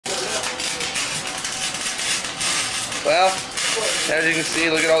Well, as you can see,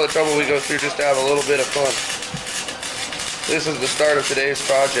 look at all the trouble we go through just to have a little bit of fun. This is the start of today's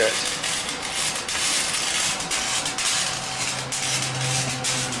project.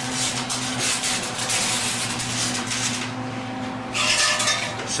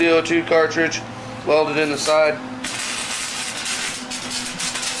 CO2 cartridge welded in the side.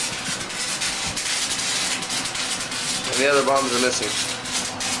 And the other bombs are missing.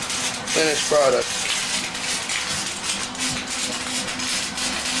 Finished product.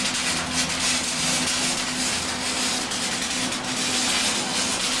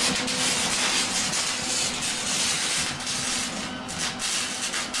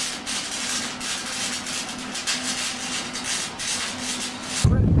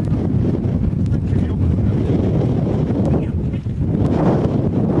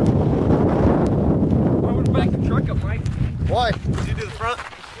 Why? Did you do the front?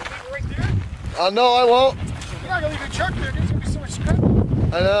 Right there? No, I won't. You're not gonna leave your truck there. There's gonna be so much scrap.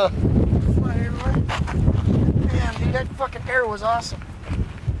 I know. Fly everywhere. Man, dude, that fucking air was awesome.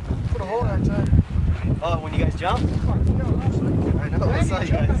 Put a hole in that tire. Oh, when you guys jump? I know. I saw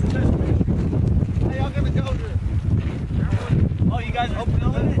you guys. Hey, y'all gonna go there? Oh, you guys open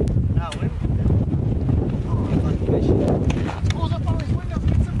up in it? No, wait. Oh, fucking fish. Close up all these windows.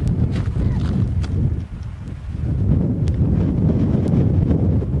 Get some.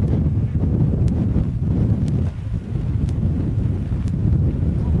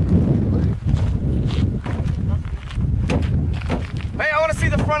 Hey, I want to see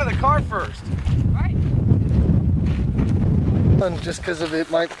the front of the car first. Right. Just because of it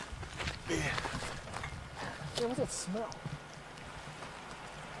might. Yeah, what's that smell?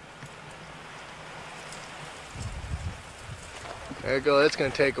 There you go. It's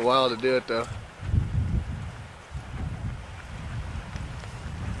going to take a while to do it, though.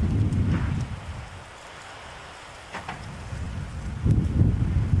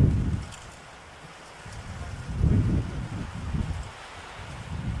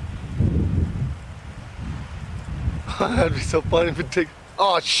 That'd be so funny if it took.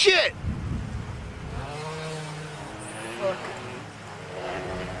 Oh shit! Fuck.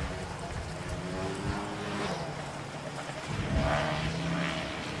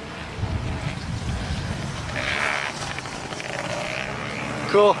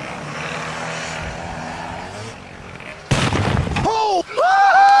 Cool. Oh!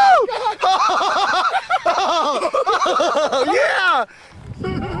 Oh! Yeah!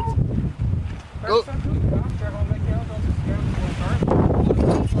 Go.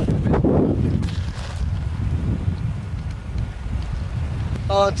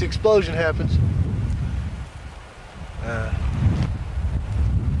 Oh, once the explosion happens.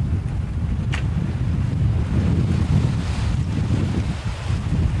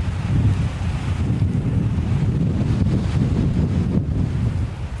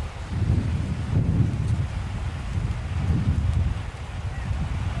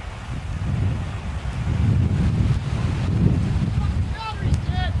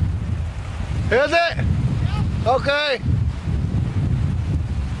 Is it? Yeah. Okay.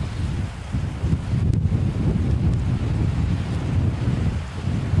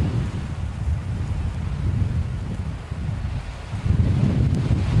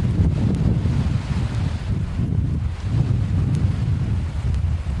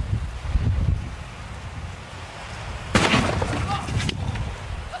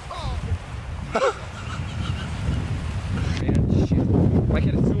 Man, shit. I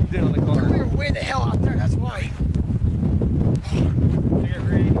could have zoomed in on the car. We were way the hell out there, that's why.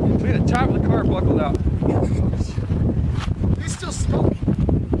 We had the top of the car buckled out. He's still smoking.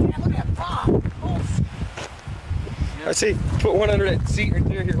 Damn, look at that bomb. Oh. I say, put one under that seat right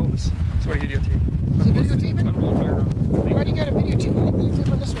there. Here, hold this. That's what you do. Is it videotaping? I'm rolling fire around. Why do you got a videotape? Why do you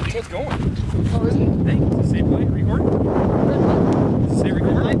videotape on this one? It's going. Oh, is it? Hey, does it say play? Record? Does it say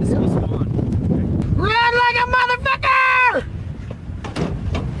record? It's supposed to go on. Run like a motherfucker!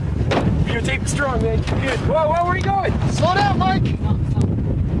 Videotape strong, man. Good. Whoa, whoa, where are you going? Slow down, Mike.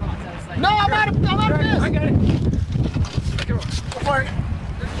 No, I'm out of this. I got it. Go for it.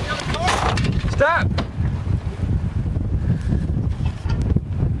 Stop.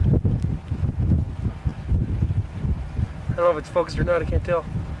 I don't know if it's focused or not. I can't tell.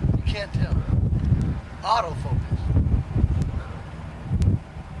 You can't tell. Autofocus.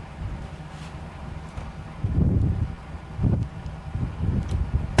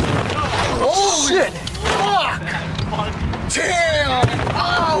 Oh shit! Fuck! Damn!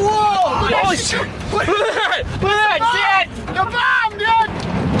 Oh, whoa! Holy shit! Look at that! Look at that! See it? The bomb, dude!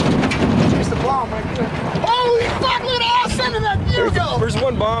 There's the bomb right there. Holy fuck! Look at all send of that yugo! There's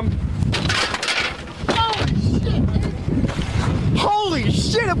one bomb. Holy shit, dude!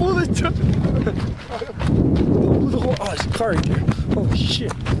 shit, I blew the truck. Blew the whole, oh, there's a car right there. Holy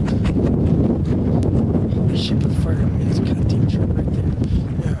shit. Holy shit, put the fire on me. There's a goddamn truck right there.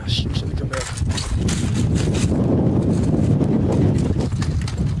 Yeah, shoot, let me come back.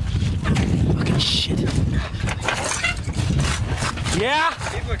 Fucking shit. Yeah?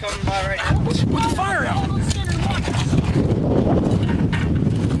 People are coming by right now. Let's put the fire out.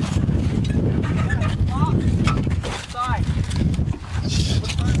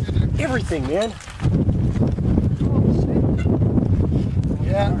 Everything, man.